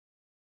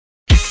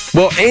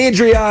Well,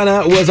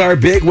 Adriana was our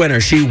big winner.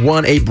 She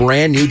won a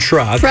brand new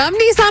truck. From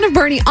Nissan of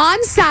Bernie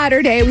on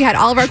Saturday. We had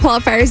all of our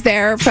qualifiers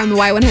there from the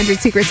Y100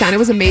 Secret Sound. It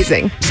was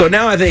amazing. So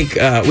now I think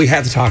we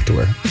have to talk to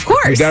her. Of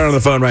course. We got her on the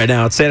phone right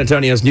now. It's San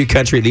Antonio's new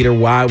country leader,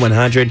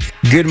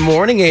 Y100. Good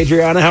morning,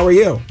 Adriana. How are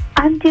you?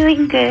 I'm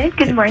doing good.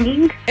 Good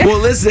morning. Well,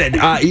 listen,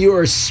 you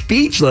are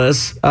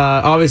speechless,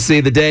 obviously,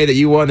 the day that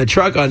you won the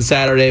truck on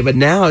Saturday, but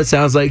now it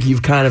sounds like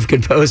you've kind of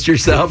composed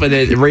yourself and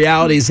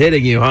reality's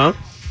hitting you, huh?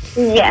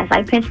 Yes,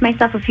 I pinched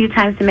myself a few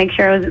times to make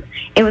sure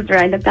it was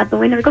right. I looked out the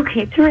window, like,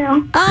 okay, it's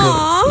real.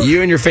 Aww.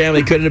 You and your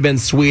family couldn't have been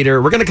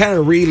sweeter. We're going to kind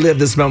of relive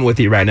this moment with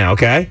you right now,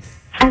 okay?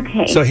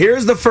 Okay. So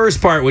here's the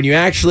first part. When you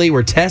actually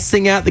were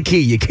testing out the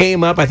key, you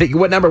came up, I think,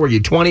 what number were you,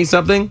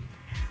 20-something?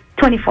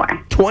 24.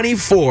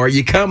 24.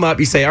 You come up,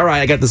 you say, all right,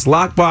 I got this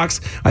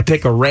lockbox. I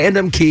pick a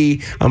random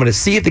key. I'm going to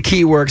see if the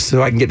key works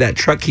so I can get that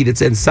truck key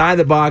that's inside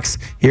the box.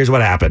 Here's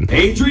what happened.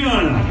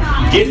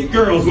 Adriana, get it,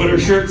 girls, what her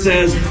shirt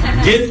says.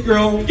 Get it,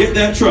 girl, get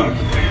that truck.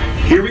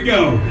 Here we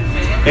go.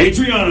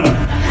 Adriana,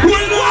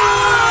 winner!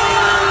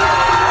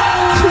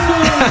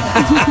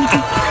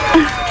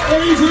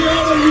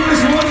 Adriana, you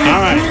just won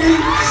a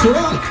free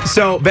truck.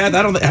 So, Beth,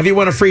 have you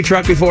won a free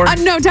truck before?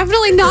 No,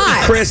 definitely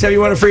not. Chris, have you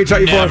won a free truck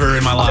before? Never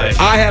in my life.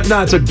 I have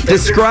not. So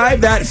describe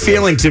that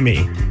feeling to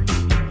me.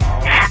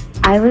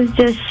 I was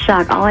just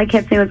shocked. All I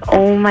kept saying was,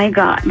 oh my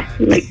God.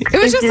 Like,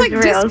 It was just like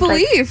real.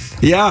 disbelief.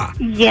 Yeah.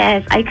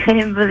 Yes, I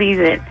couldn't believe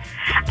it.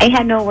 I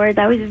had no words.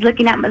 I was just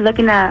looking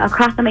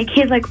across at my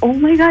kids like, oh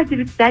my God,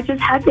 did that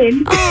just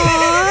happen?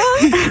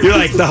 Aww. You're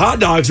like, the hot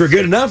dogs were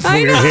good enough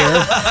when we were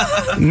here.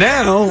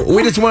 Now,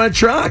 we just want a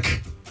truck.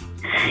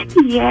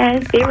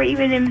 Yes, they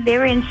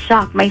were in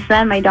shock. My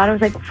son, my daughter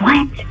was like,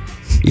 what?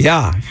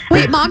 Yeah.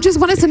 Wait, Mom just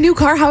won us a new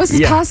car. How is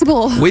this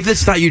possible? We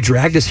just thought you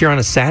dragged us here on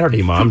a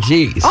Saturday, Mom.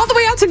 Jeez. All the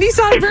way out to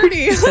Nissan of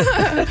Bernie.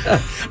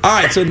 All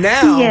right, so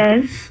now,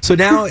 Yes.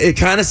 it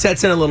kind of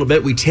sets in a little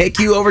bit. We take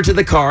you over to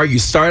the car. You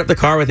start up the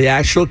car with the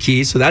actual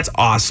key, so that's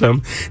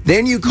awesome.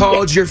 Then you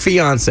called your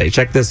fiance.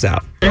 Check this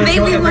out. Baby,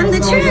 we won the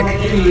truck.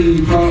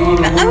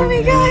 Oh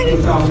my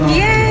God.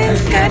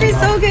 Yes, God is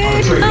so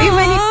good. We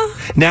won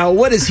it. Now,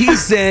 what is he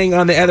saying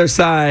on the other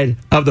side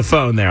of the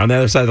phone there, on the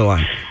other side of the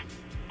line?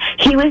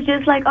 He was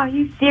just like, are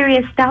you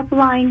serious? Stop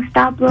lying.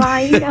 Stop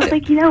lying. I was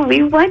like,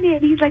 we won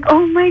it. He's like,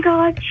 oh my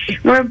God.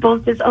 We're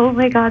both just, oh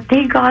my God,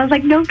 thank God. I was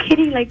like, no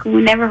kidding. Like,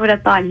 we never would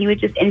have thought. He was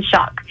just in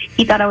shock.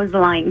 He thought I was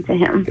lying to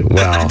him.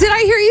 Wow. Did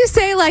I hear you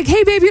say like,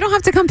 hey, babe, you don't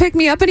have to come pick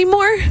me up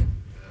anymore?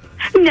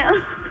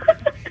 No.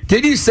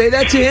 Did you say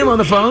that to him on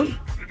the phone?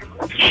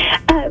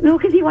 No,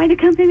 because he wanted to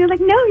come to me. I was like,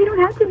 no, you don't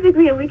have to pick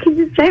me up. We can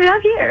just drive it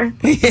out here.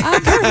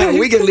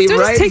 We can leave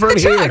Just right take from the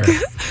here.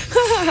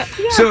 truck.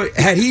 So,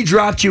 had he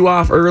dropped you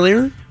off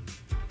earlier?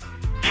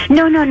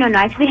 No. I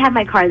actually had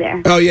my car there.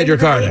 Oh, you had your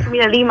car there. For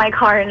me to leave my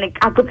car and like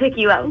I'll go pick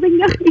you up. I was like,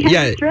 no, you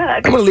have the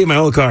truck. I'm gonna leave my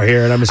old car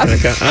here, and I'm just gonna.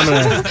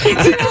 You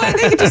know what?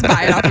 They can just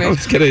buy it off me. I'm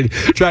just gonna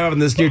drive off in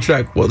this new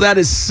truck. Well, that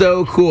is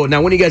so cool.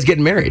 Now, when are you guys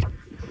getting married?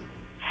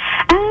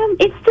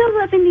 It's still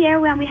up in the air.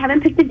 We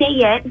haven't picked a date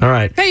yet. All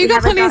right. Hey, you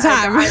got plenty of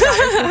time. Our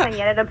daughter's not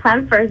yet at the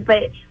plan first,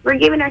 but we're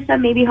giving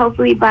ourselves maybe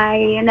hopefully by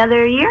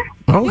another year.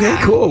 Okay,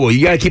 cool. Well,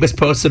 you got to keep us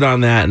posted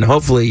on that, and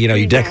hopefully,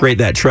 you decorate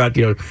that truck.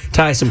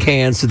 Tie some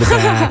cans to the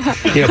back.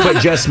 Put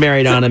 "Just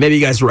Married" on it. Maybe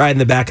you guys ride in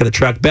the back of the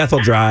truck. Beth will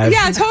drive.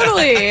 Yeah,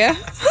 totally.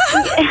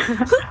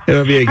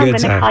 It'll be a good I'm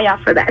time. going to call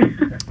y'all for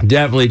that.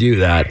 Definitely do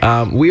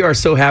that. We are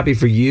so happy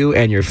for you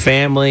and your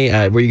family.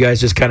 Were you guys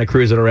just kind of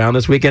cruising around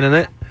this weekend in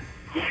it?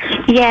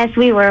 Yes,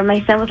 we were.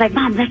 My son was like,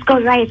 Mom, let's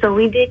go ride. So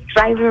we did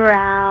drive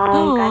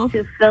around, got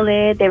to feel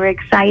it. They were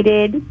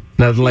excited.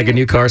 Nothing like a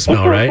new car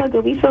smell, right? So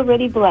good. We feel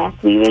really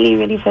blessed. We really,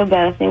 really feel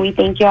blessed. And we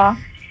thank y'all.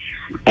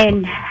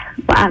 And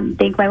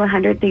thank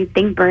Y100,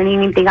 thank Bernie,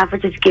 and thank God for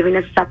just giving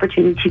us this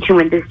opportunity to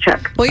win this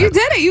truck. Well, you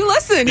did it. You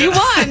listened. You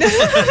won. You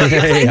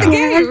played the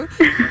game.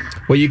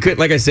 Well, you could,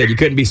 like I said, you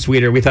couldn't be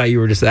sweeter. We thought you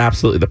were just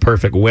absolutely the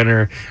perfect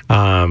winner.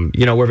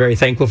 We're very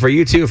thankful for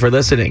you too for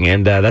listening,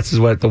 and this is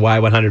what the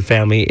Y100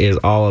 family is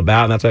all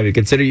about, and that's why we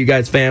consider you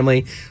guys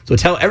family. So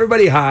tell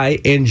everybody hi,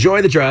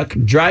 enjoy the truck,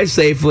 drive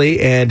safely,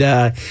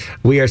 and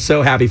we are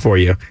so happy for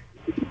you.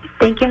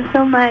 Thank you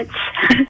so much.